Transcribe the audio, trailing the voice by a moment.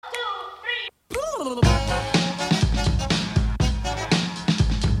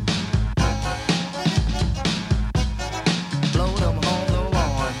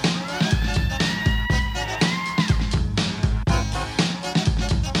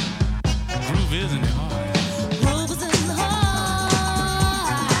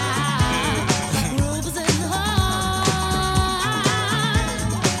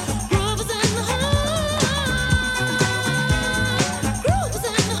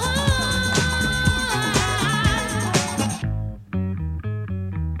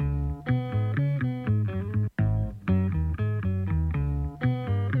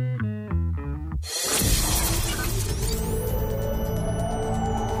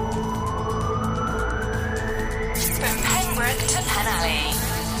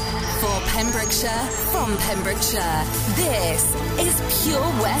Pembrokeshire, from Pembrokeshire, this is Pure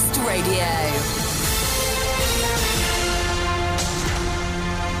West Radio.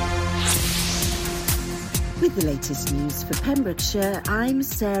 With the latest news for Pembrokeshire, I'm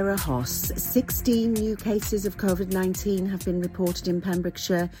Sarah Hoss. 16 new cases of COVID-19 have been reported in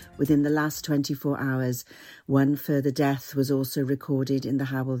Pembrokeshire within the last 24 hours. One further death was also recorded in the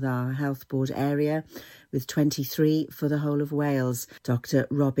Hywel Dda Health Board area, with 23 for the whole of Wales. Dr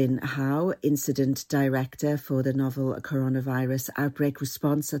Robin Howe, Incident Director for the Novel Coronavirus Outbreak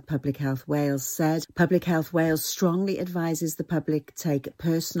Response at Public Health Wales, said Public Health Wales strongly advises the public take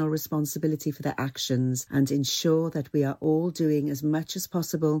personal responsibility for their actions and ensure that we are all doing as much as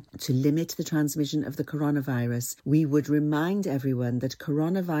possible to limit the transmission of the coronavirus. We would remind everyone that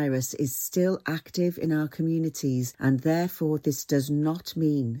coronavirus is still active in our communities and therefore this does not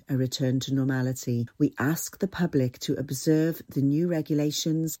mean a return to normality. We ask the public to observe the new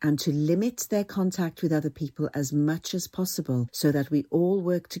regulations and to limit their contact with other people as much as possible so that we all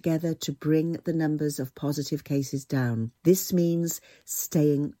work together to bring the numbers of positive cases down. This means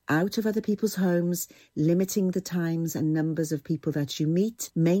staying out of other people's homes, limiting the times and numbers of people that you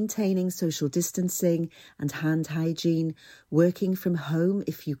meet, maintaining social distancing and hand hygiene, working from home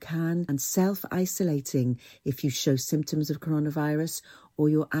if you can, and self-isolating if you show symptoms of coronavirus or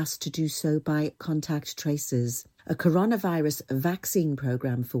you're asked to do so by contact tracers. A coronavirus vaccine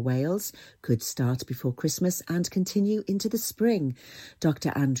programme for Wales could start before Christmas and continue into the spring.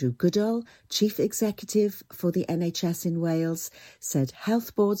 Dr Andrew Goodall, Chief Executive for the NHS in Wales, said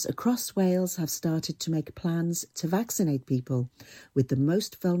health boards across Wales have started to make plans to vaccinate people, with the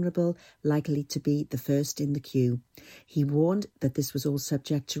most vulnerable likely to be the first in the queue. He warned that this was all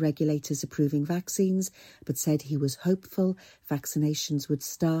subject to regulators approving vaccines, but said he was hopeful vaccinations would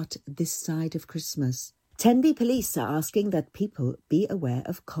start this side of Christmas. Tenby Police are asking that people be aware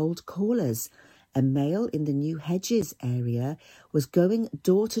of cold callers. A male in the New Hedges area was going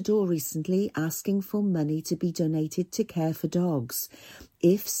door to door recently asking for money to be donated to care for dogs.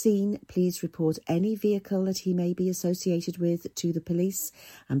 If seen, please report any vehicle that he may be associated with to the police,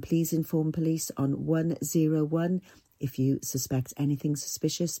 and please inform police on 101 if you suspect anything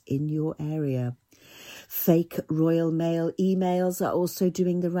suspicious in your area. Fake Royal Mail emails are also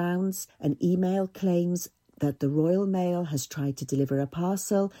doing the rounds. An email claims that the Royal Mail has tried to deliver a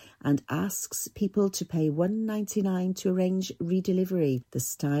parcel and asks people to pay $1.99 to arrange redelivery. The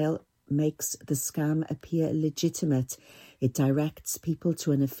style makes the scam appear legitimate. It directs people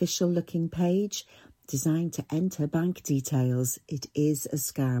to an official-looking page designed to enter bank details. It is a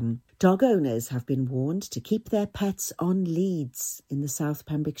scam. Dog owners have been warned to keep their pets on leads in the South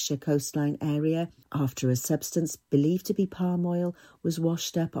Pembrokeshire coastline area after a substance believed to be palm oil was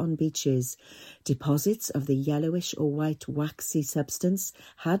washed up on beaches. Deposits of the yellowish or white waxy substance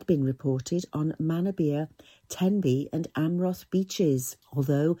had been reported on Manorbier, Tenby and Amroth beaches.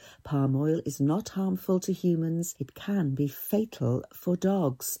 Although palm oil is not harmful to humans, it can be fatal for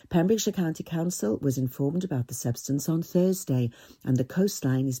dogs. Pembrokeshire County Council was informed about the substance on Thursday and the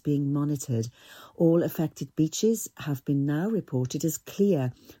coastline is being monitored. All affected beaches have been now reported as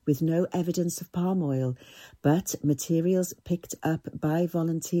clear with no evidence of palm oil, but materials picked up by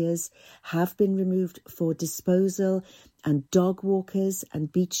volunteers have been removed for disposal, and dog walkers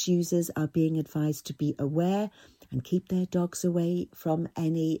and beach users are being advised to be aware and keep their dogs away from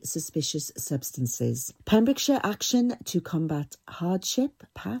any suspicious substances. Pembrokeshire Action to Combat Hardship,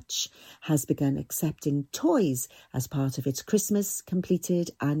 Patch, has begun accepting toys as part of its Christmas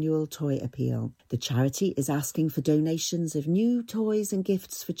completed annual toy appeal. The charity is asking for donations of new toys and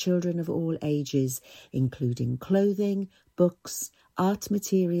gifts for children of all ages, including clothing, books, art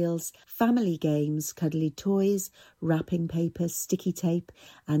materials, family games, cuddly toys, wrapping paper, sticky tape,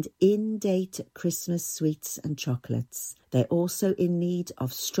 and in-date Christmas sweets and chocolates. They're also in need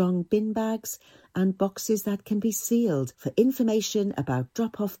of strong bin bags and boxes that can be sealed. For information about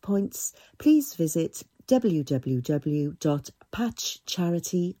drop-off points, please visit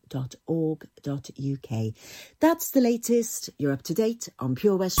www.patchcharity.org.uk. That's the latest. You're up to date on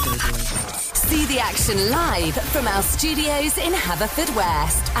Pure West Radio. See the action live from our studios in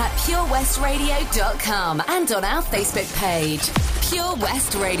Haverfordwest at purewestradio.com and on our Facebook page, Pure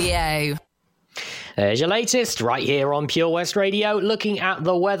West Radio. There's your latest right here on Pure West Radio. Looking at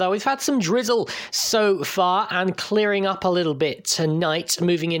the weather, we've had some drizzle so far and clearing up a little bit tonight.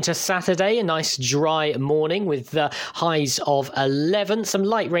 Moving into Saturday, a nice dry morning with highs of 11. Some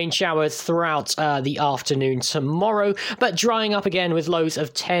light rain showers throughout the afternoon tomorrow, but drying up again with lows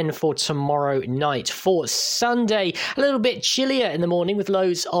of 10 for tomorrow night. For Sunday, a little bit chillier in the morning with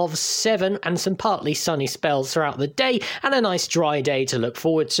lows of 7 and some partly sunny spells throughout the day, and a nice dry day to look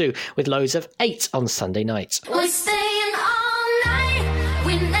forward to with lows of 8 on Sunday night. We're staying all night,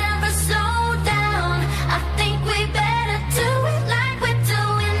 we never slow down. I think we better do it like we're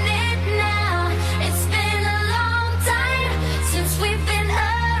doing it now. It's been a long time since we've been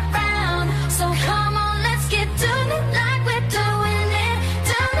around, so come on, let's get doing it like we're doing it,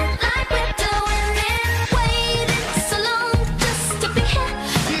 doing it like we're doing it. Waited so long just to be here,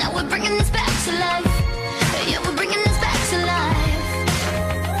 but now we're bringing this back to life. Yeah, we're bringing this back to life.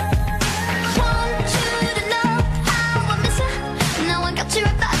 You're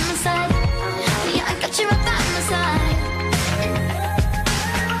right by my side. Yeah, I got you right by my side.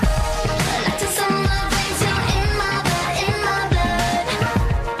 Like the sun, my veins, you're in my blood,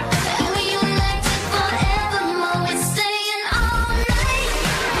 and we united forevermore. We're staying all night,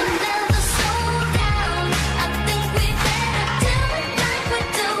 we never slow down. I think we better do it like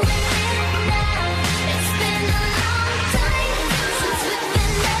we're doing it now. It's been a long time since we've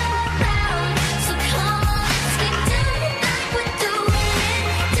been around, so come on, let's keep doing it like we're doing it.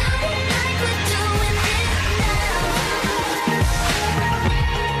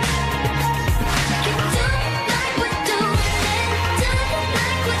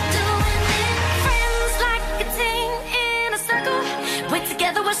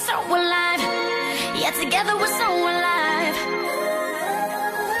 Together we're so alive. Yeah, together we're so alive.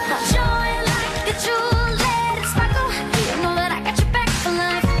 Joy like a jewel, let it sparkle. You know that I got your back for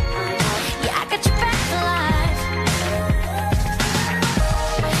life. Yeah, I got your back for life.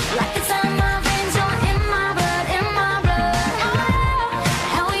 Like it's on my veins, you're in my blood, in my blood.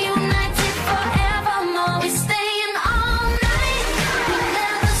 Oh, and we united forevermore. We're staying all night, we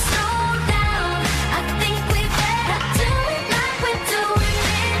never slow down. I think we better do it like we're doing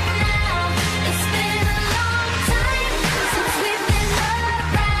it now. It's been a long time since we've been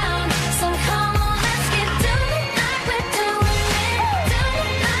around,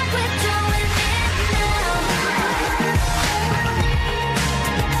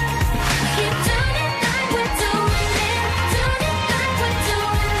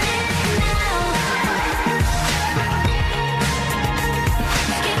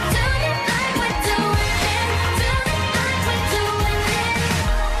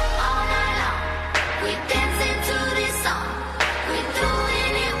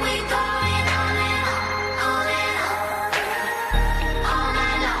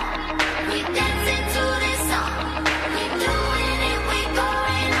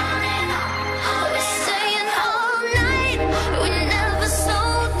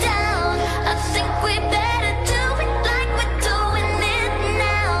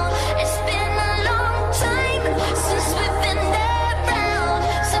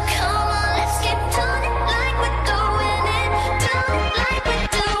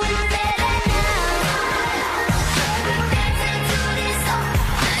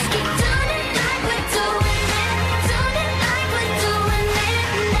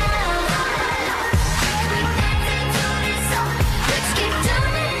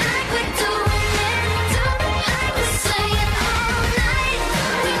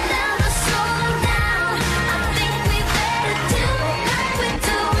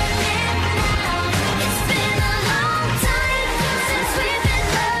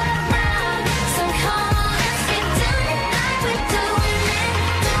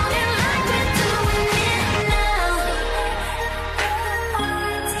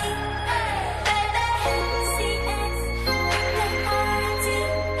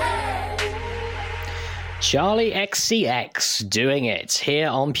 Charlie XCX doing it here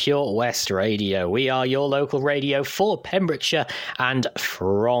on Pure West Radio. We are your local radio for Pembrokeshire and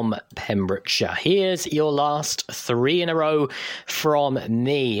from Pembrokeshire. Here's your last 3 in a row from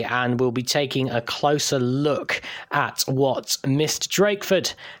me, and we'll be taking a closer look at what Mr.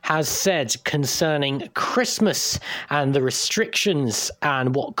 Drakeford has said concerning Christmas and the restrictions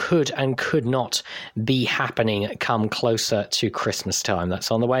and what could and could not be happening come closer to Christmas time. That's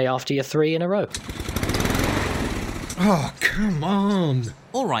on the way after your 3 in a row. Oh, come on.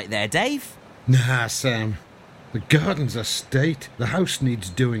 All right there, Dave. Nah, Sam. The garden's a state. The house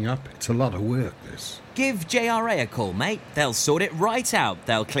needs doing up. It's a lot of work, this. Give JRA a call, mate. They'll sort it right out.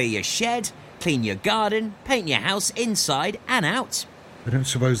 They'll clear your shed, clean your garden, paint your house inside and out. I don't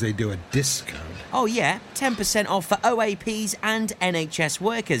suppose they do a discount. Oh yeah, 10% off for OAPs and NHS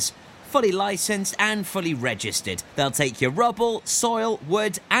workers. Fully licensed and fully registered. They'll take your rubble, soil,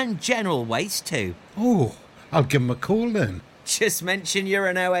 wood and general waste too. Oh, I'll give 'em a call then. Just mention you're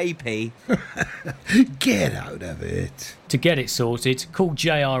an OAP. Get out of it. To get it sorted, call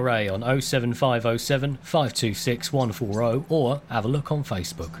JRA on 07507 526 140 or have a look on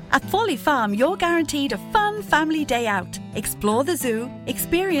Facebook. At Folly Farm, you're guaranteed a fun family day out. Explore the zoo,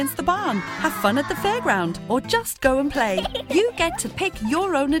 experience the barn, have fun at the fairground, or just go and play. You get to pick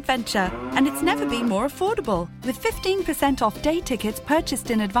your own adventure, and it's never been more affordable. With 15% off day tickets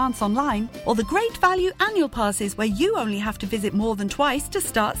purchased in advance online, or the great value annual passes where you only have to visit more than twice to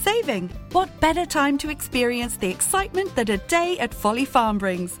start saving. What better time to experience the excitement that a day at Folly Farm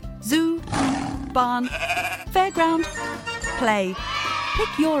brings? Zoo, barn, fairground, play.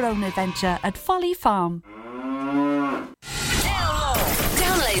 Pick your own adventure at Folly Farm.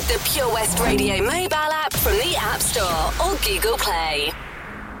 Download the Pure West Radio mobile app from the App Store or Google Play.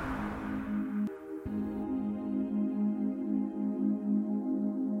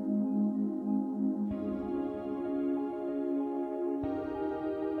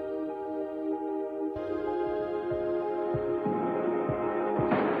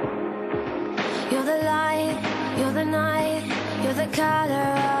 You're the light, you're the night, you're the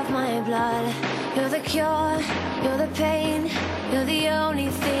color of my blood. You're the cure, you're the pain, you're the only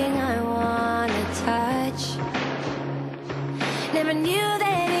thing I wanna touch. Never knew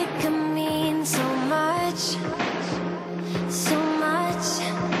that it could mean so much, so much.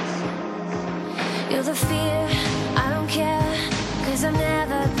 You're the fear, I don't care, 'cause I've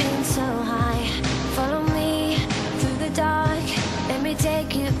never been so high. Follow me through the dark, let me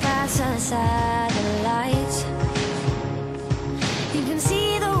take you past the satellite. You can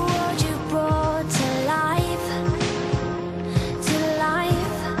see the world you brought to life, to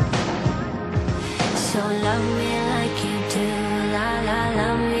life. So love me like you do, la la,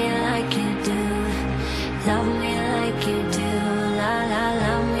 love me like you do. Love me like you do, la la,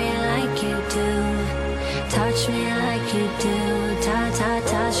 love me like you do. Touch me like you do,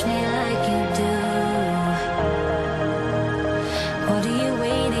 touch me like you do. What are you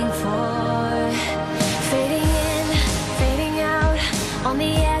waiting for? Fading in, fading out, on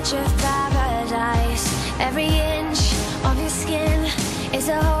the edge of paradise. Every inch of your skin is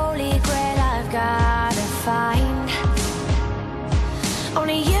a holy grail I've gotta find.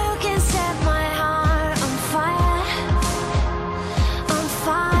 Only you can set my heart on fire, on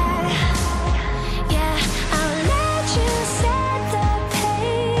fire. Yeah, I'll let you set the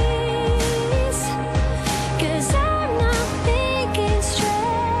pace, 'cause I'm not thinking straight.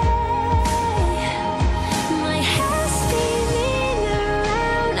 My head's spinning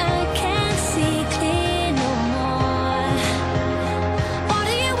around, I can't see clear no more. What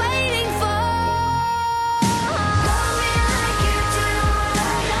are you waiting for? Love me like you do,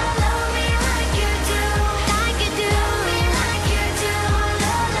 la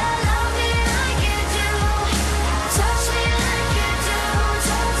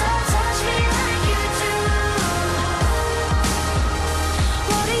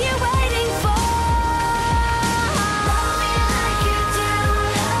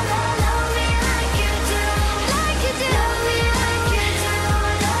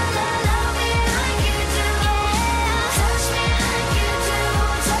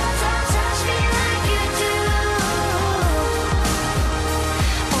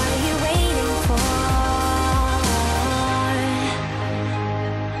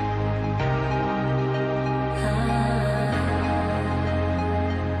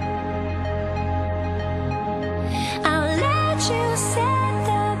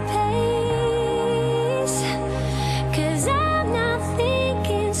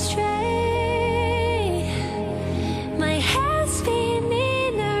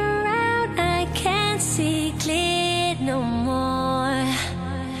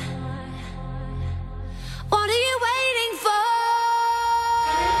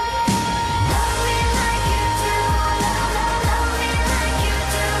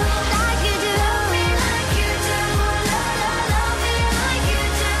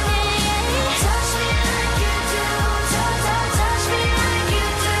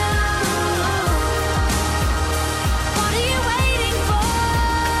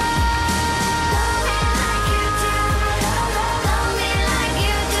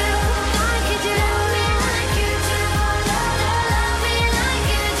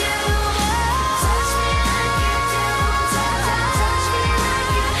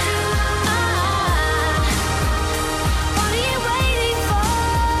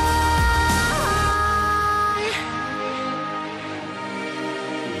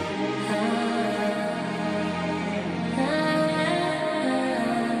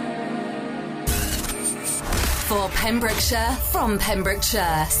Pembrokeshire from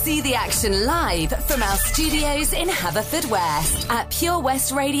Pembrokeshire. See the action live from our studios in Haverfordwest at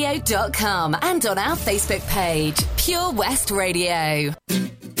purewestradio.com and on our Facebook page, Pure West Radio.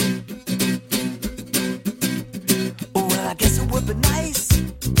 Well, I guess it would be nice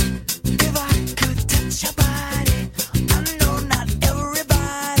if I could touch your body. I know not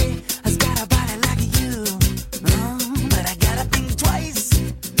everybody has got a body like you, but I gotta think twice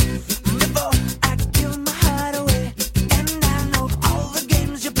before I give my heart away. And I know all the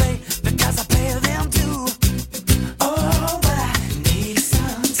games you play because I play them too. Oh, but I need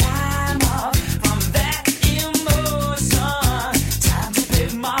some time off from that emotion. Time to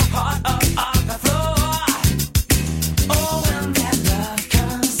pick my heart up off the floor. Oh, when that love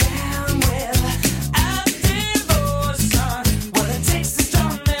comes down with a devotion, well, it takes a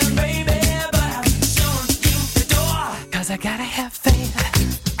strong man, baby, but I'm showing you the door. 'Cause I gotta have faith.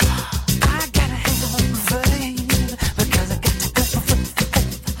 I gotta have faith. Because I got to have faith.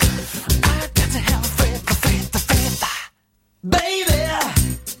 I got to have faith. Baby,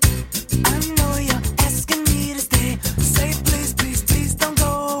 I know you're asking me to stay. Say please, please, please don't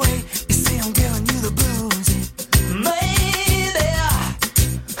go away. You see I'm giving you the blues. Maybe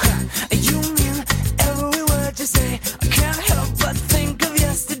you mean every word you say. I can't help but think of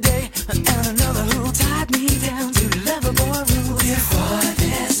yesterday and another who tied me down to lovable rules. Before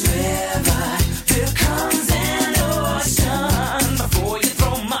this river, here comes an ocean. Before you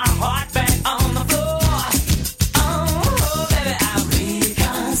throw my heart back on the floor. Oh, baby, I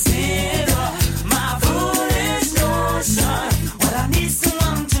reconsider my foolish notion. Well, I need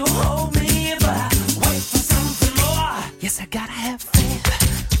someone to hold me, but I wait for something more. Yes, I gotta have faith.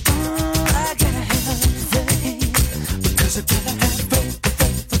 I gotta have faith. Because I gotta have faith.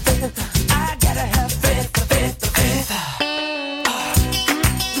 I gotta have faith.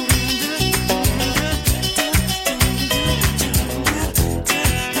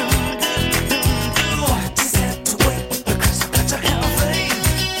 Just have to wait because I got to have faith.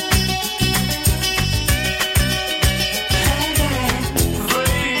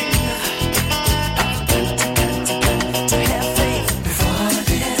 To have faith. Before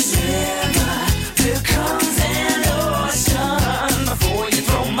this river, here comes an ocean. Before you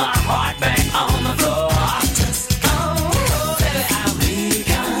throw my heart back on the floor. Oh, baby, I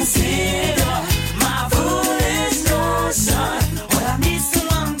reconsider my foolish notion. Well, I need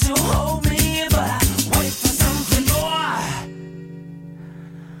someone to hold me, but I wait for something more.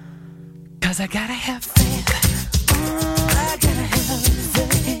 'Cause I gotta have faith. I gotta have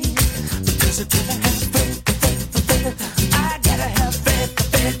faith. Because I gotta have faith. I gotta have faith.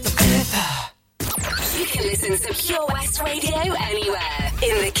 You can listen to Pure West Radio anywhere.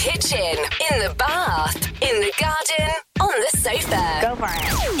 In the kitchen, in the bath, in the garden, on the sofa. Go for it.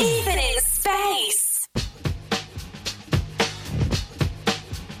 Even in space.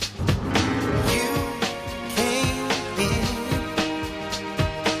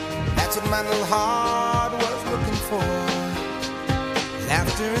 That's what my little heart was looking for.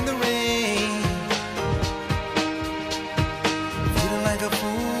 Laughter in the rain. Feeling like a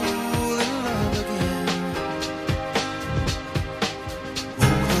fool in love again.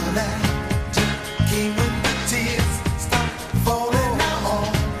 Oh, that came when the tears stop falling. Now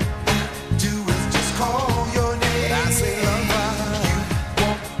all I do is just call your name. But I say, lover, you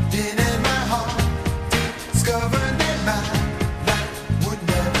walked in my heart, discovered that my life would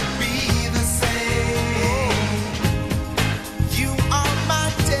never be the same. You are my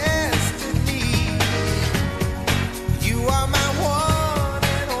destiny. You are my one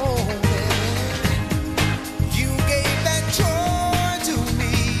and only. You gave that joy to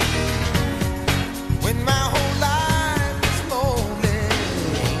me when my whole life was lonely.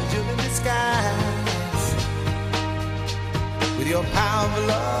 Angel in disguise. With your power of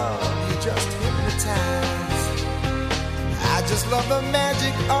love, you just hypnotize. I just love the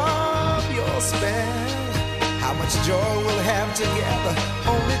magic of your spell. How much joy we'll have together,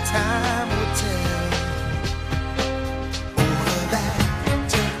 only time will tell. All of that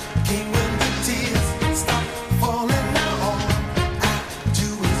came when the tears stop falling. Now all I do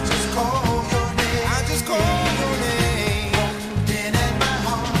is just call your name. I just call your name. Walked in at my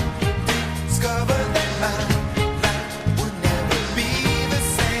heart, discovered that my life would never be the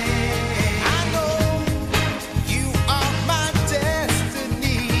same. I know you are my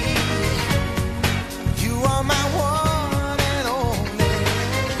destiny. You are my one and only.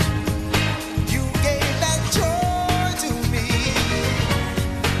 You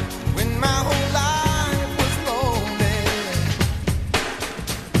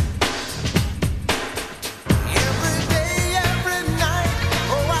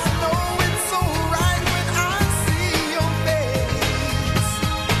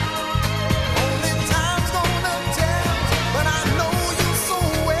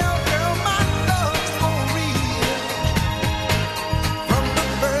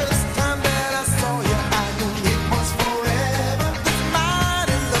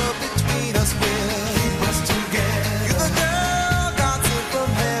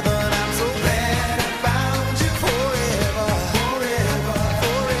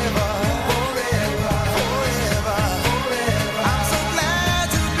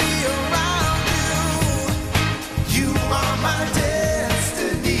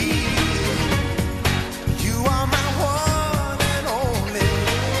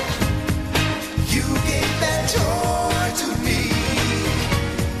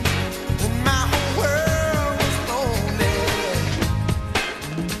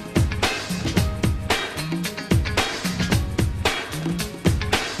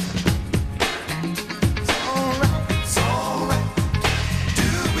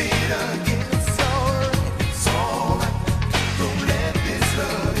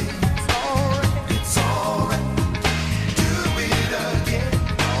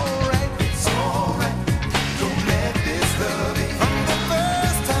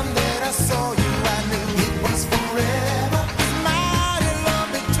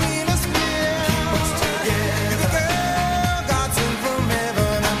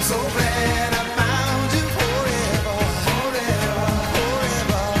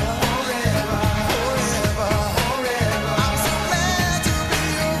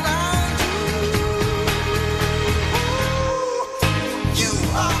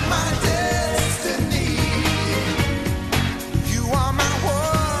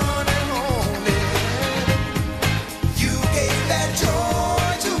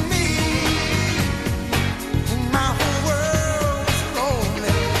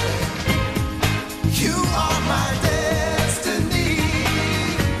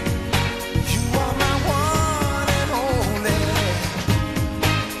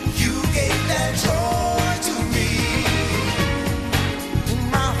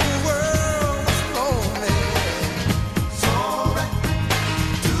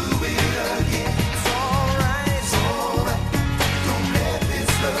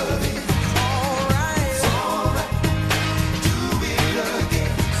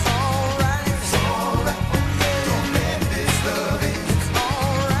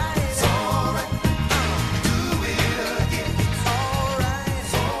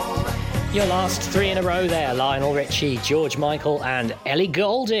Your last three in a row there, Lionel Richie, George Michael and Ellie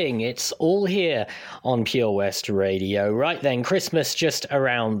Goulding. It's all here on Pure West Radio. Right then, Christmas just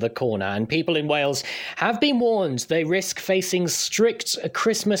around the corner, and people in Wales have been warned they risk facing strict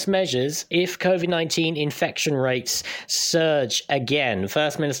Christmas measures if COVID-19 infection rates surge again.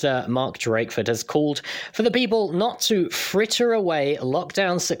 First Minister Mark Drakeford has called for the people not to fritter away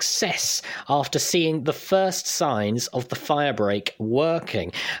lockdown success after seeing the first signs of the firebreak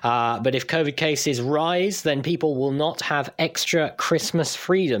working. But if COVID cases rise, then people will not have extra Christmas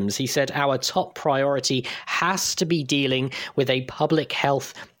freedoms. He said our top priority has to be dealing with a public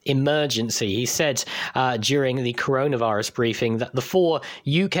health emergency. He said during the coronavirus briefing that the 4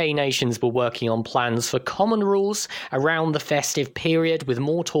 UK nations were working on plans for common rules around the festive period, with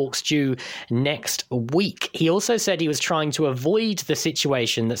more talks due next week. He also said he was trying to avoid the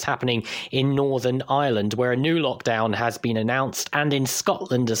situation that's happening in Northern Ireland, where a new lockdown has been announced, and in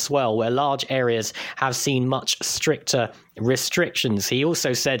Scotland as well, where large areas have seen much stricter restrictions. He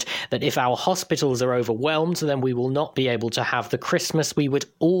also said that if our hospitals are overwhelmed, then we will not be able to have the Christmas we would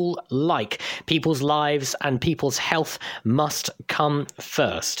all like. People's lives and people's health must come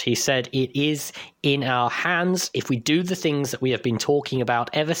first. He said it is in our hands. If we do the things that we have been talking about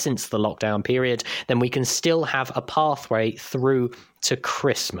ever since the lockdown period, then we can still have a pathway through to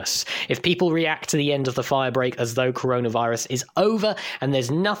Christmas. If people react to the end of the firebreak as though coronavirus is over and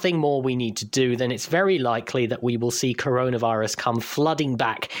there's nothing more we need to do, then it's very likely that we will see coronavirus come flooding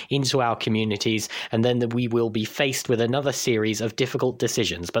back into our communities, and then we will be faced with another series of difficult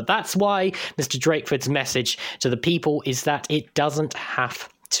decisions. But that's why Mr. Drakeford's message to the people is that it doesn't have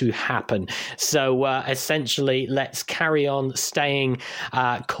to happen. So essentially, let's carry on staying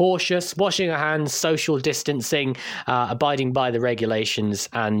cautious, washing our hands, social distancing, abiding by the regulations,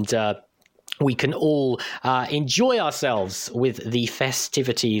 and we can all enjoy ourselves with the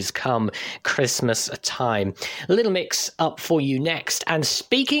festivities come Christmas time. A little mix up for you next. And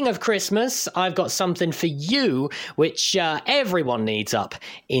speaking of Christmas, I've got something for you which everyone needs up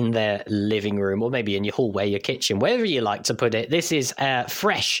in their living room, or maybe in your hallway, your kitchen, wherever you like to put it. This is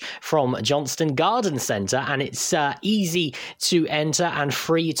fresh from Johnston Garden Centre, and it's easy to enter and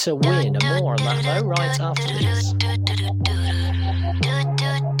free to win. And more on that, though, right after this.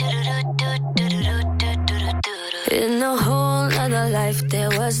 In a whole other life, there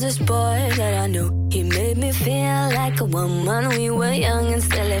was this boy that I knew. He made me feel like a woman. We were young and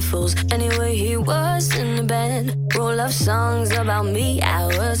silly fools. Anyway, he was in the band. Roll of songs about me. I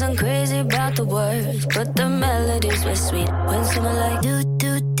wasn't crazy about the words, but the melodies were sweet. When someone like do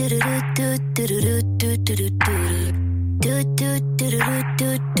do do do do do do do do do do.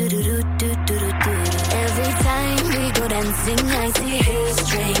 Every time we go dancing, I see his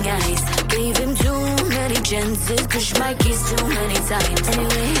string eyes. Gave him too many chances, push my keys too many times.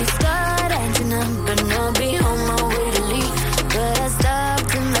 Anyway, he started acting up, and I'll be on my way to leave. But I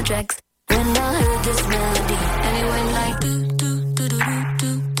stopped in my tracks when I heard this melody. And it went like do do do do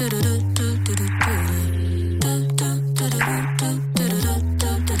do do do do do do do.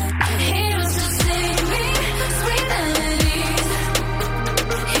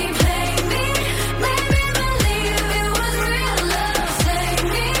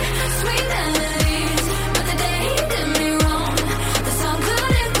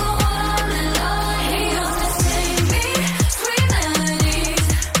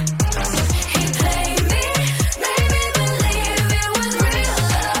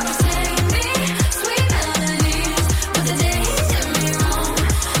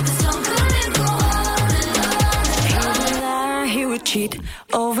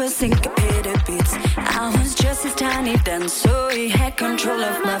 Over syncopated beats. I was just his tiny dance, so he had control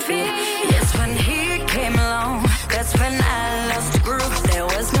of my feet. Yes, when he came along, that's when I lost the groove. There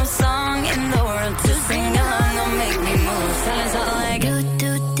was no song in the world to sing along or make me move. Silence all like do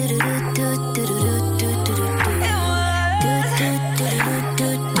do do do do do do do do do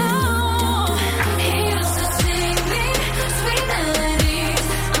do.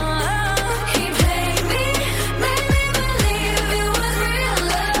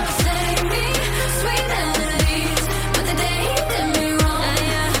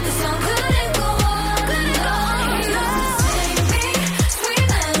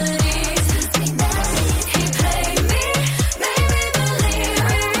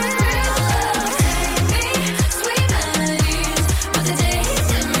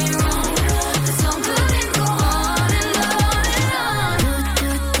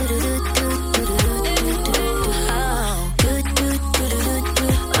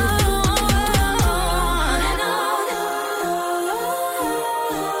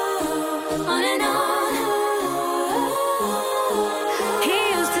 He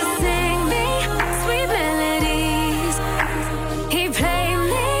used to sing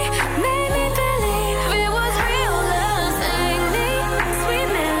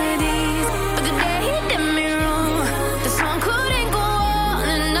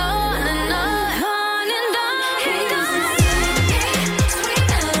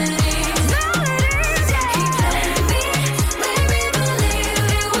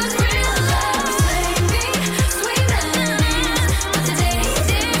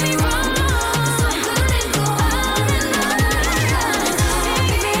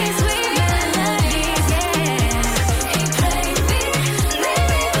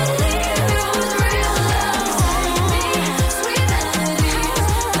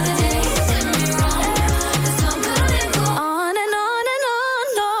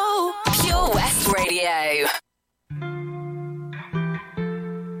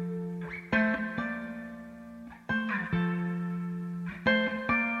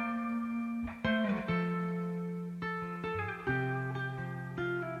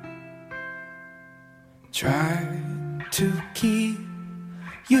Try to keep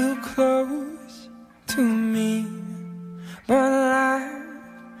you close to me, but life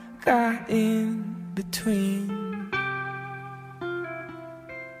got in between.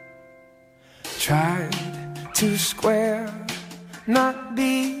 Tried to square not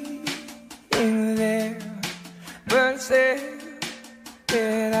being there, but said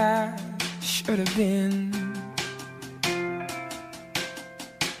that I should have been.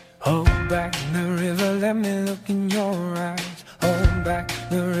 Hold back the river, let me look in your eyes. Hold back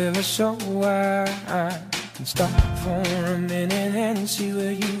the river so I can stop for a minute and see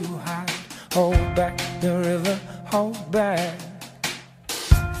where you hide. Hold back the river, hold back.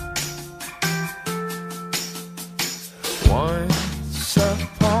 Once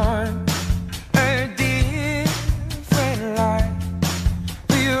upon a different life,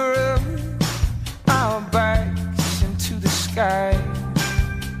 we rode our bikes into the sky.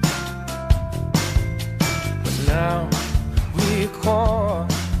 But now we're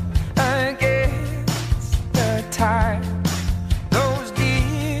caught against the tide. Those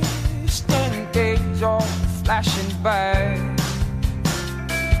distant days all flashing by.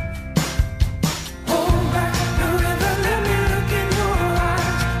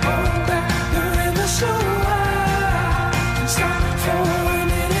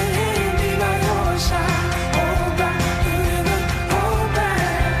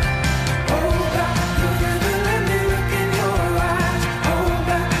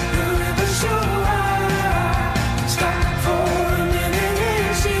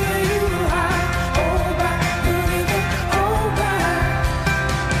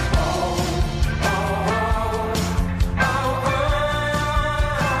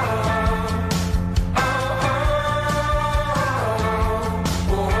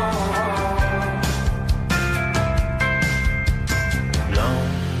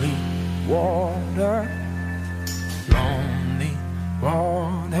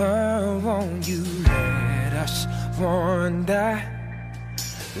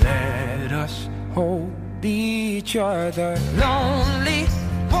 Let us hold each other. Lonely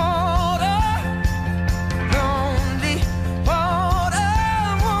water, lonely water,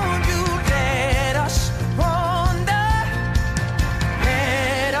 won't you let us wander?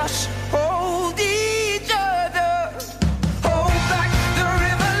 Let us hold each other. Hold back the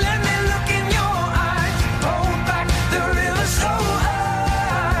river, let me look in your eyes. Hold back the river so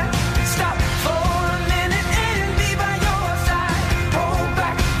high. Stop for a minute and be by your side. Hold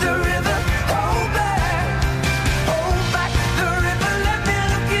back the river, hold back. Hold back the river, let me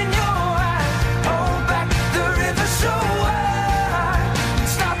look in your eyes. Hold back the river so high.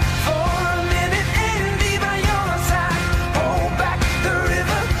 Stop for a minute and be by your side. Hold back the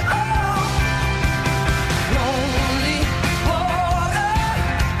river, oh. Lonely water,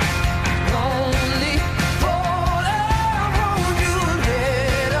 lonely water, won't you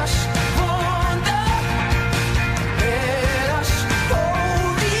let us wander? Let us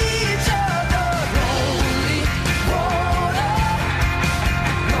hold each other. Lonely water,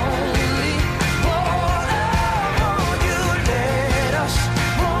 lonely water, won't you let us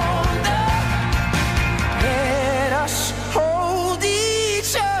wander? Let us hold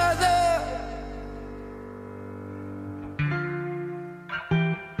each other.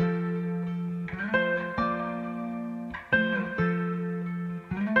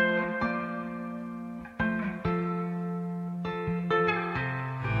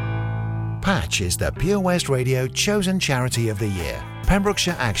 Patch is the Pure West Radio chosen charity of the year.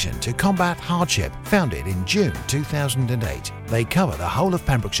 Pembrokeshire Action to Combat Hardship, founded in June 2008. They cover the whole of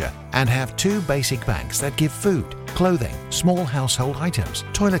Pembrokeshire and have 2 basic banks that give food, clothing, small household items,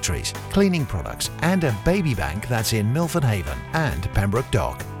 toiletries, cleaning products, and a baby bank that's in Milford Haven and Pembroke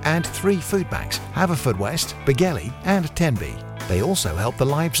Dock, and 3 food banks, Haverfordwest, Begelly and Tenby. They also help the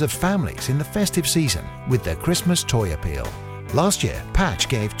lives of families in the festive season with their Christmas toy appeal. Last year, Patch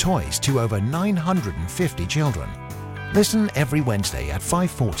gave toys to over 950 children. Listen every Wednesday at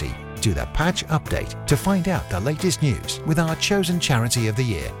 5:40 to the Patch Update to find out the latest news with our chosen charity of the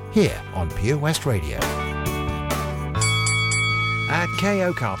year here on Pure West Radio. At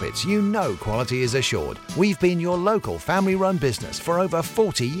KO Carpets, you know quality is assured. We've been your local family-run business for over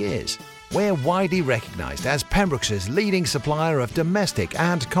 40 years. We're widely recognised as Pembrokeshire's leading supplier of domestic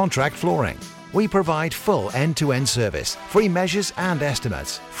and contract flooring. We provide full end-to-end service, free measures and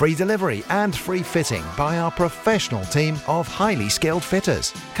estimates, free delivery and free fitting by our professional team of highly skilled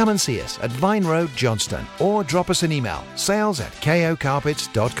fitters. Come and see us at Vine Road, Johnston, or drop us an email,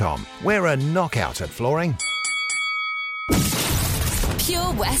 sales@kocarpets.com. We're a knockout at flooring.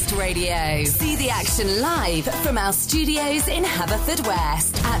 Pure West Radio. See the action live from our studios in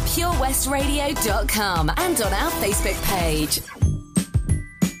Haverfordwest at purewestradio.com and on our Facebook page.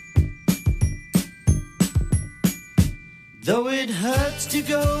 Though it hurts to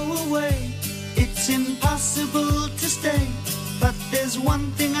go away, it's impossible to stay. But there's one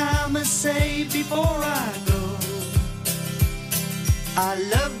thing I must say before I go. I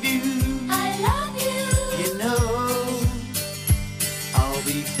love you. I love you. You know, I'll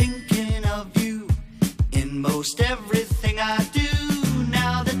be thinking of you in most everything I do.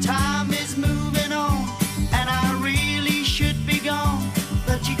 Now the time is moving on, and I really should be gone.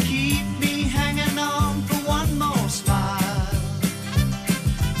 But you keep me hanging on for one more smile.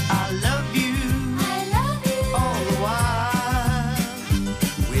 I love you. I love you. All the while,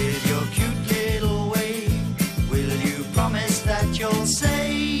 with your cute little way, will you promise that you'll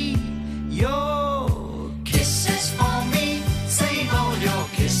say your kisses for me? Save all your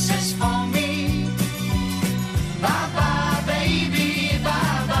kisses for me. Bye bye, baby,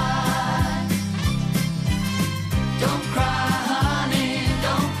 bye bye. Don't cry, honey,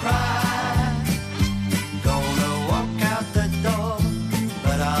 don't cry. Gonna walk out the door,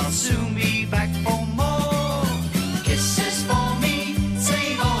 but I'll soon be back for more kisses for me.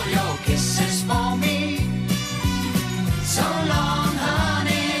 Save all your kisses for me. So long,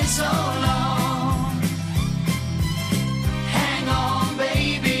 honey, so long. Hang on,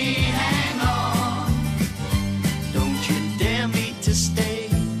 baby, hang on. Don't you dare me to stay,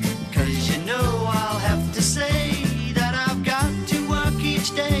 'cause you know I'll have to say that I've got to work each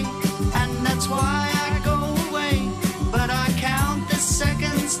day, and that's why I go away. But I count the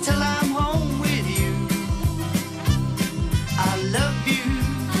seconds till I'm home with you. I love you.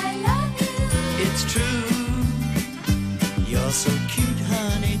 I love you. It's true. You're so cute,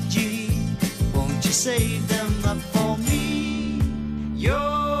 honey G. Won't you save them up for me?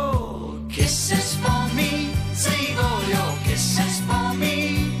 Your kisses for me. Save all your kisses for me.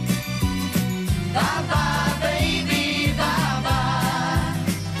 Bye bye, baby, bye bye.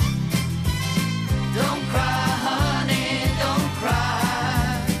 Don't cry, honey, don't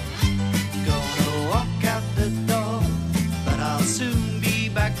cry. Gonna walk out the door, but I'll soon be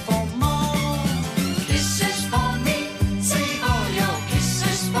back for more kisses for me. Save all your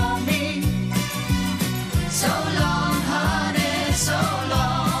kisses for me. So long, honey, so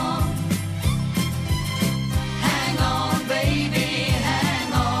long. Hang on, baby,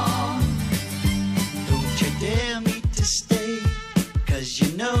 hang on. Don't you dare me to stay, 'cause you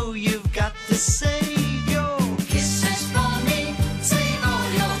know you've got to save your kisses for me. Save all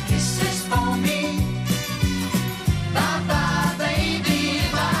your kisses for me. Bye bye, baby,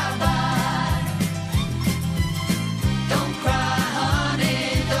 bye bye. Don't cry, honey,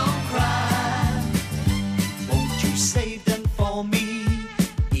 don't cry. Won't you save them for me,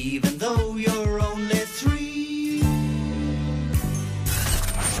 even though you're only 3?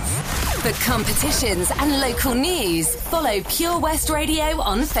 For competitions and local news, follow Pure West Radio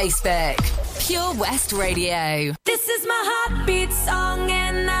on Facebook. Pure West Radio. This is my heartbeat song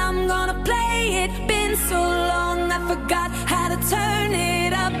and I'm gonna play it. Been so long I forgot how to turn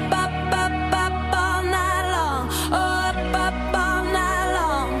it up, up, up, up all night long. Oh, up, up all night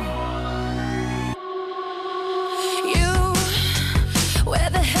long. You, where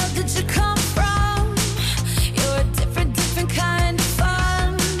the hell did you come from? You're a different, different kind of fun.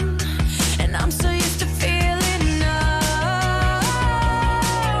 And I'm so used to feeling numb.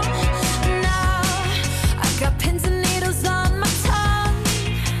 Now I got pins and needles on my tongue,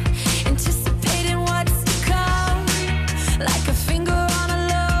 anticipating what's to come. Like a finger on a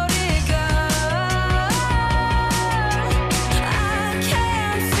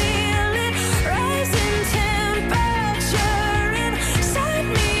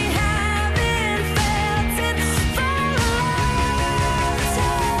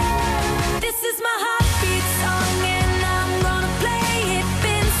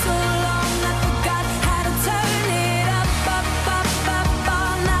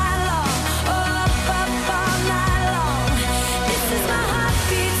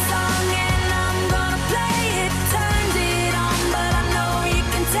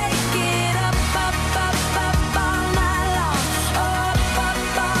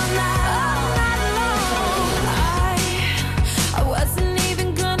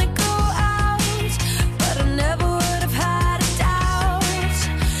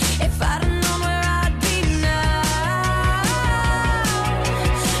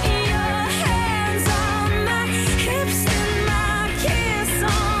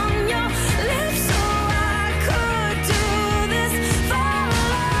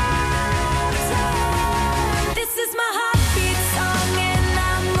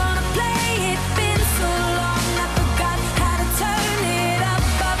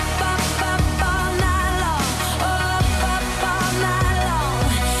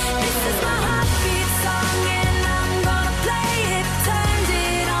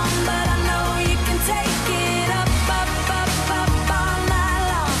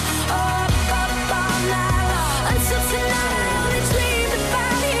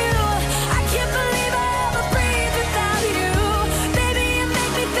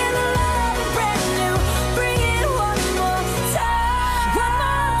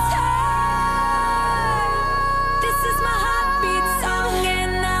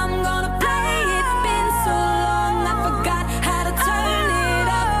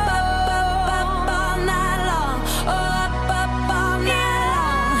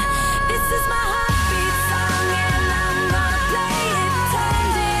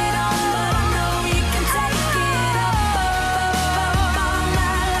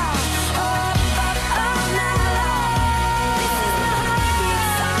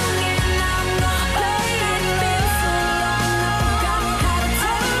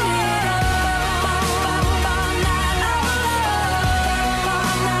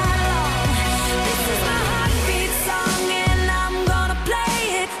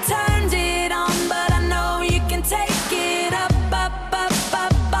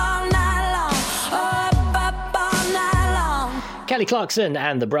Kelly Clarkson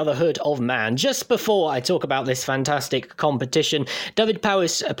and the Brotherhood of Man. Just before I talk about this fantastic competition,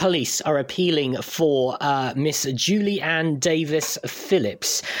 Dyfed-Powys Police are appealing for Miss Julie Ann Davis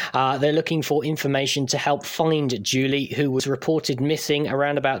Phillips. They're looking for information to help find Julie, who was reported missing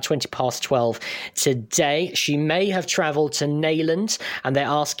around about 12 today. She may have travelled to Neyland, and they're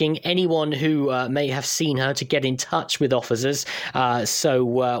asking anyone who may have seen her to get in touch with officers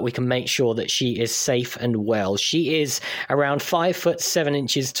so we can make sure that she is safe and well. She is around 5'7"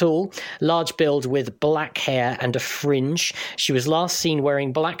 tall, large build with black hair and a fringe. She was last seen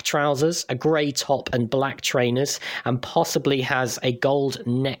wearing black trousers, a grey top and black trainers, and possibly has a gold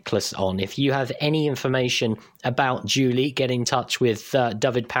necklace on. If you have any information about Julie, get in touch with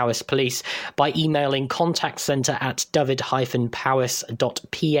Dyfed-Powys Police by emailing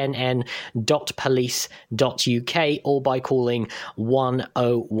contactcentre@dyfed-powys.pnn.police.uk or by calling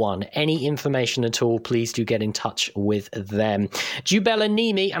 101. Any information at all, please do get in touch with them. Jubella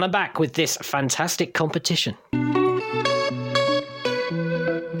Nimi, and I'm back with this fantastic competition. We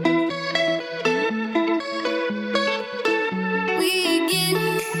get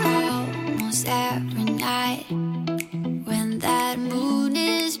almost every night when that moon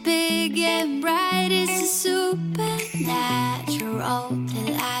is big and bright. It's a supernatural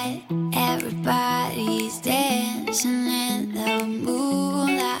delight. Everybody's dancing in the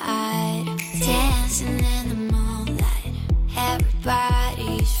moonlight, dancing in the moonlight.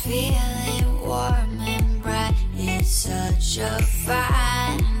 Everybody's feeling warm and bright. It's such a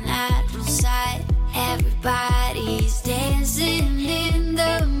fine natural sight. Everybody's dancing in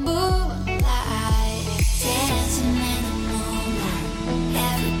the moonlight, dancing in the moonlight.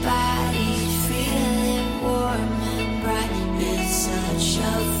 Everybody's feeling warm and bright. It's such a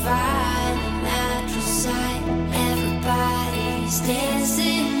fine natural sight. Everybody's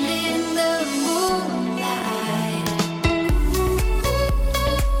dancing in the moonlight.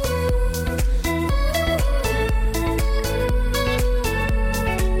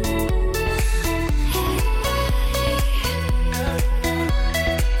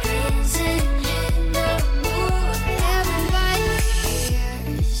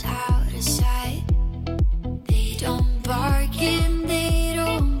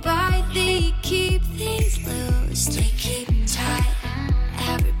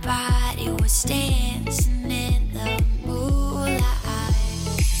 Dancing in the moonlight,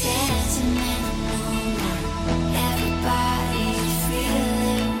 dancing in the moonlight. Everybody's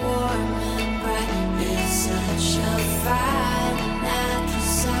feeling warm and bright. It's such a fine natural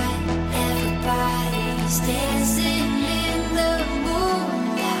sight. Everybody's dancing in the moonlight.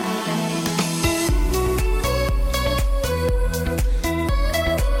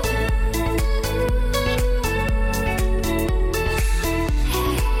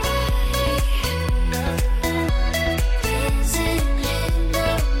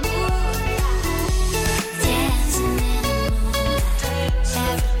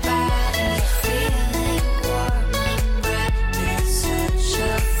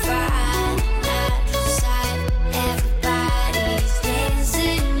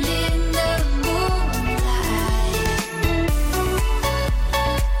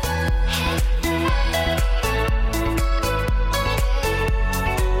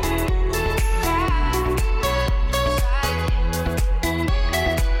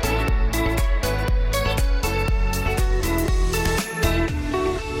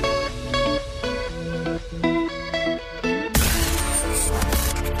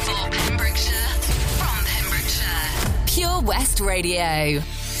 Pure West Radio.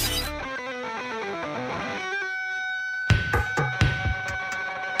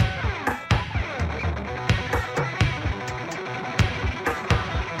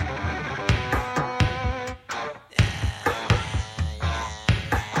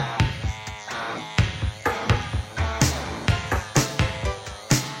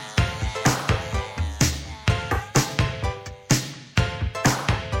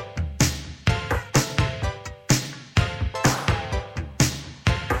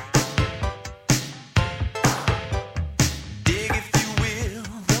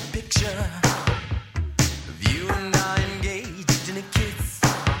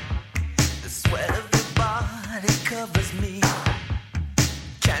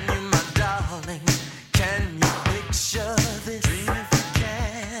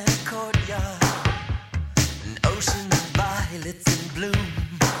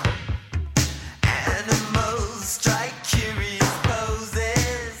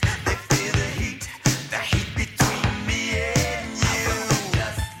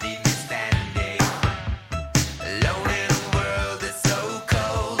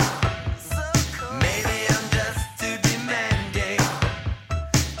 Maybe I'm just too demanding.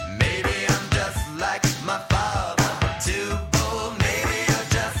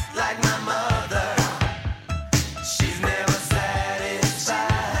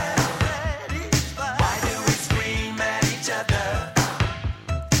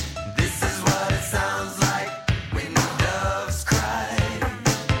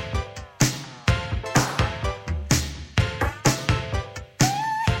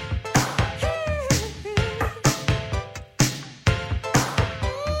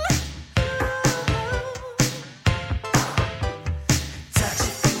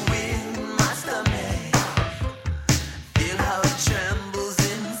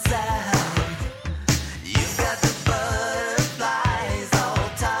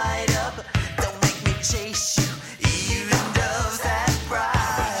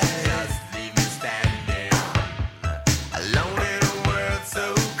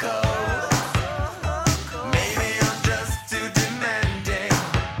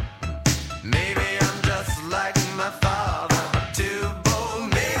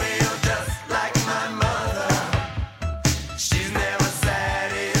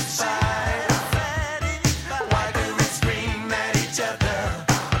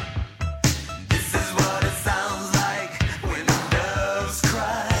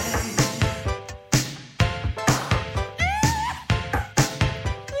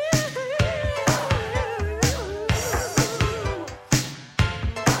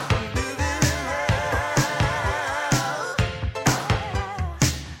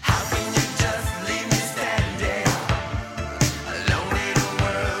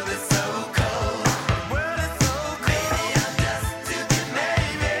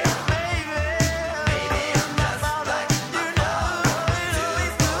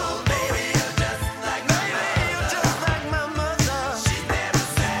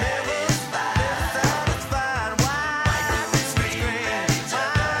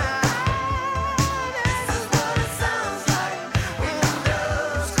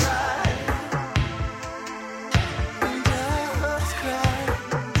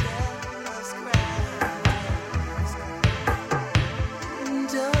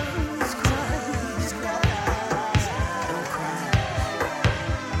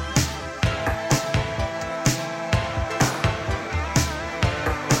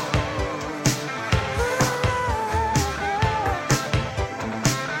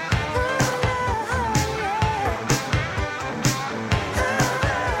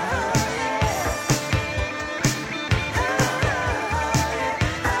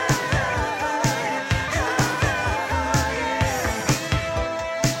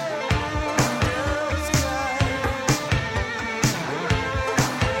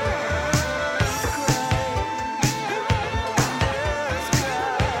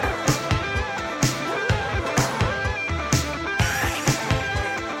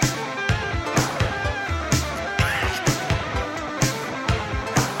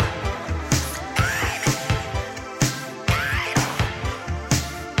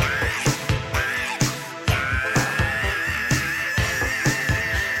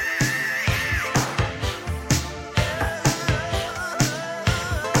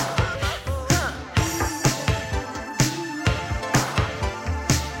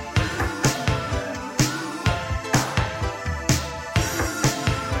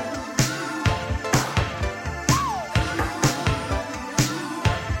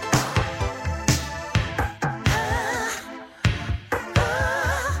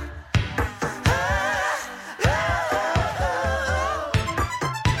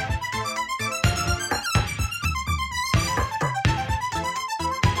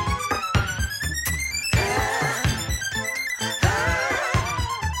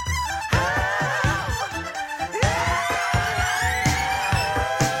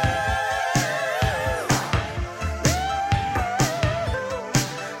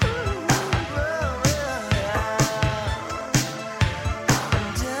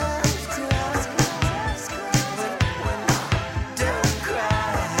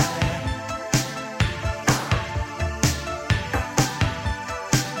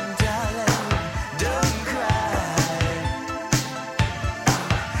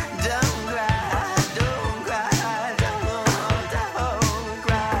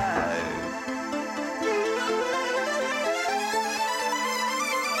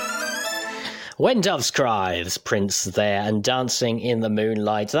 When Doves Cry, there's Prince there and Dancing in the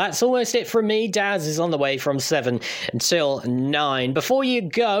Moonlight. That's almost it from me. Daz is on the way from 7 until 9. Before I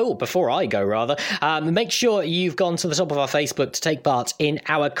go, make sure you've gone to the top of our Facebook to take part in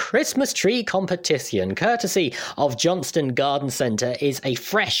our Christmas tree competition. Courtesy of Johnston Garden Centre is a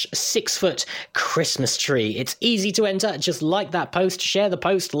fresh 6-foot Christmas tree. It's easy to enter. Just like that post, share the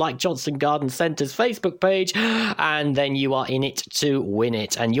post, like Johnston Garden Centre's Facebook page, and then you are in it to win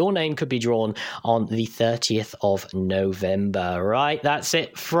it. And your name could be drawn on the 30th of November. Right, that's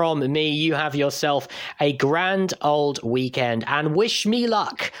it from me. You have yourself a grand old weekend and wish me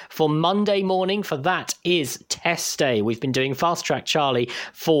luck for Monday morning, for that is test day. We've been doing Fast Track Charlie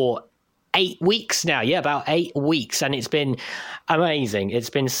for 8 weeks now. Yeah, about 8 weeks. And it's been amazing. It's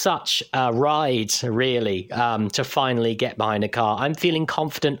been such a ride, really, to finally get behind a car. I'm feeling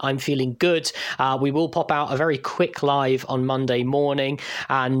confident. I'm feeling good. We will pop out a very quick live on Monday morning.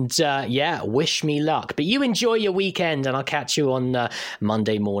 And wish me luck. But you enjoy your weekend and I'll catch you on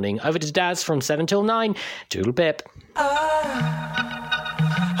Monday morning. Over to Daz from 7 till 9. Doodle pip.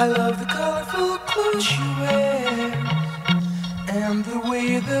 I love the colorful clothes you wear and the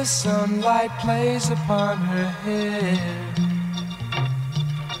way the sunlight plays upon her hair.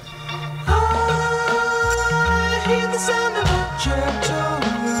 I hear the sound of a gentle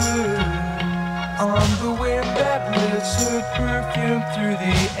word on the wind that lifts her perfume through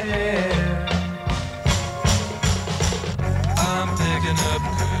the air. I'm picking up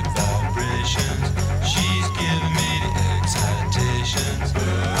good vibrations. She's giving me the excitations.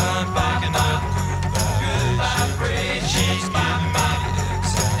 I'm picking up good vibrations. She's giving me the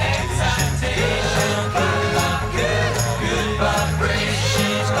excitations. Good vibrations.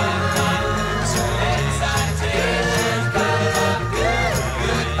 She's giving me the excitations. Good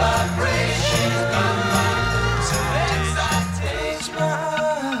vibrations. She's giving me the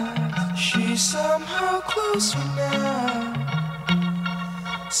excitations. She's somehow closer now.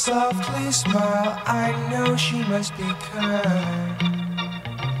 Softly smile, I know she must be kind.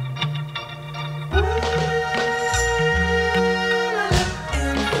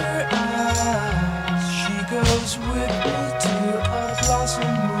 In her eyes, she goes with me to a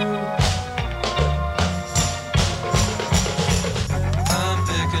blossom room. I'm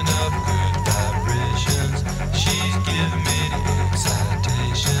picking up good vibrations. She's giving me the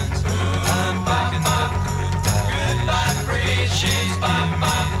excitations. I'm picking up good vibrations. She's giving me the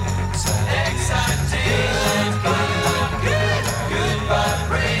excitations. Good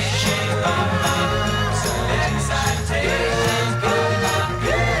vibrations.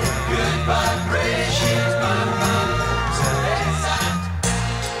 Excitations. Good vibrations.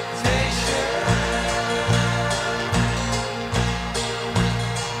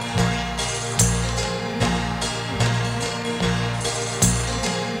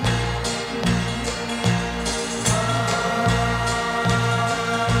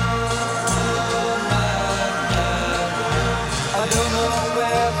 I don't know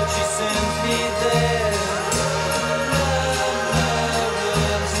where, but she sends me there.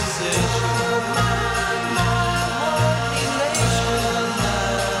 Love, sensation.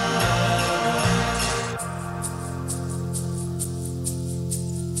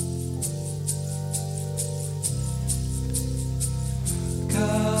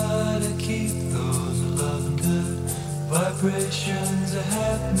 Gotta keep those loving good vibrations are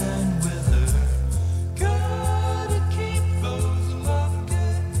happening with her. Gotta keep those loving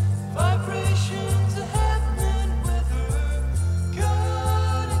good vibrations are happening with her.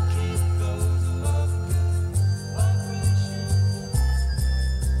 Gotta keep those loving good vibrations.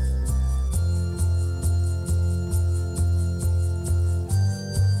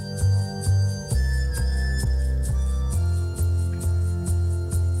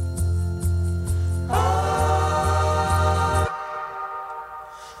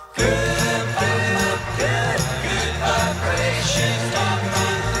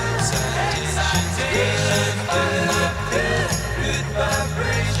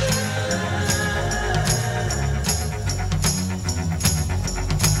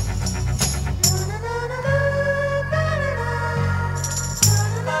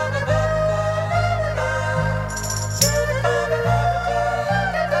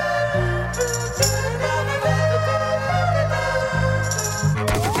 You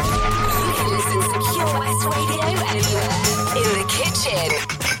can listen to Pure West Radio anywhere. In the kitchen,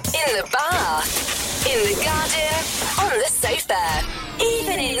 in the bath, in the garden, on the sofa,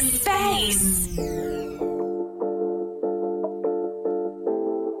 even in space.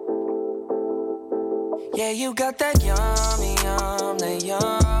 Yeah, you got that yummy, that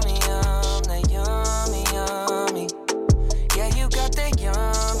yummy, that yummy, yummy. Yeah, you got that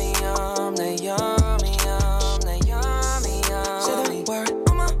yummy, that yummy.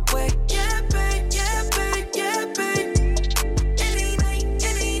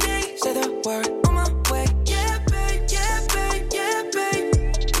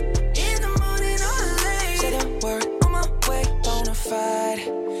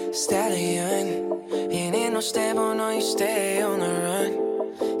 side, stallion. Ain't no stable, no, you stay on the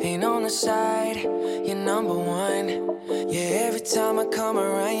run. Ain't on the side, you're number one. Yeah, every time I come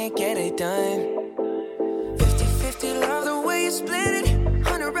around, you get it done. 50-50, love the way you split it.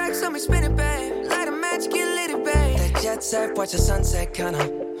 100 racks on me, spin it, babe. Light a match, get lit, babe. That jet set, watch the sunset, kinda.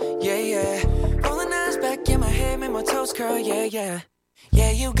 Yeah, yeah. Rolling eyes back in my head, make my toes curl, yeah, yeah.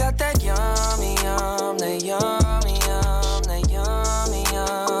 Yeah, you got that yummy, yum, that yummy, yum, that yummy,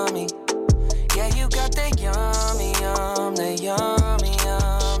 yummy. Yeah, you got that yummy, yum, that yummy,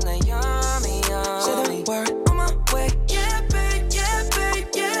 yum, that yummy, yummy. Say the word on my way, yeah, babe, yeah, babe,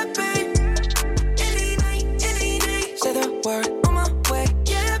 yeah, babe. Any night, any day. Say the word on my way,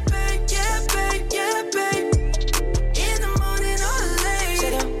 yeah, babe, yeah, babe, yeah, babe. In the morning or late.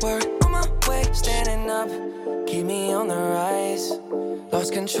 Say the word on my way, standing up, keep me on the rise.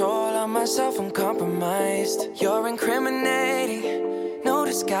 Lost control of myself, I'm compromised. You're incriminating, no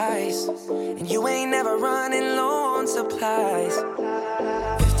disguise. And you ain't never running low on supplies.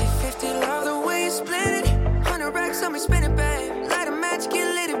 50-50, love the way you split it. 100 racks on me, spin it, babe. Light a match,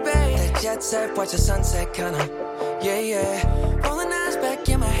 get lit, babe. That jet set, watch the sunset, kinda. Yeah, yeah. Rolling eyes back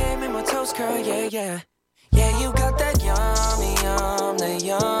in my head, make my toes curl, yeah, yeah. Yeah, you got that yummy, yum, that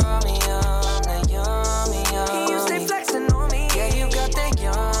yummy, yum, that yummy, yum. You stay flexing on me. Yeah, you got that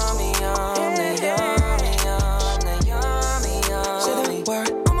yummy, yum, that yummy, yum, that yummy, yum. Say the word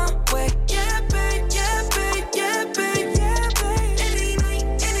on my way, yeah, babe, yeah, babe, yeah, babe, yeah, babe. Any night,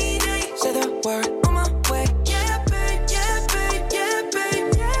 any day. Say the word on my way, yeah, babe, yeah, babe, yeah, babe,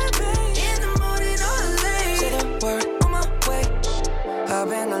 yeah, babe. In the morning or late. Say the word on my way. Hop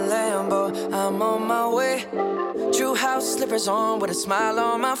in the Lambo, I'm on my way. True house slippers on with a smile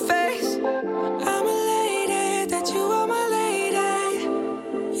on my face. I'm elated that you are my lady.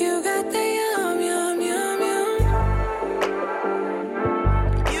 You got the yum, yum, yum, yum.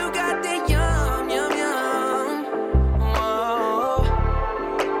 You got the yum, yum, yum. Whoa.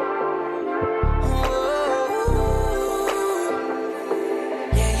 Whoa.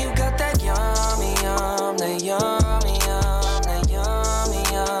 Yeah, you got that yummy, yum, that yummy, yum, that yummy,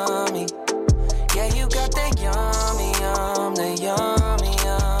 yummy. Yeah, you got that yummy, yum, that yummy,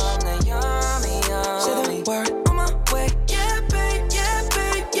 yum, that yummy, yum. Say the word on my way, yeah, babe, yeah,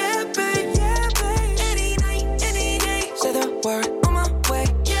 babe, yeah, babe, yeah, babe. Any night, any day. Say the word on my way,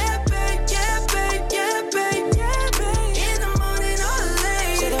 yeah, babe, yeah, babe, yeah, babe, yeah, babe. In the morning or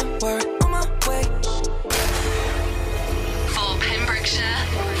late. Say the word on my way. For Pembrokeshire,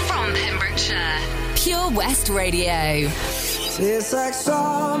 from Pembrokeshire, Pure West Radio. Tastes like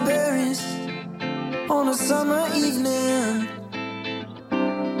strawberries on a summer evening,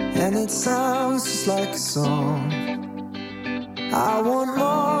 and it sounds just like a song. I want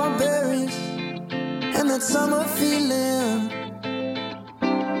more berries and that summer feeling.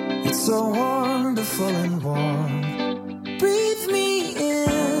 It's so wonderful and warm. Breathe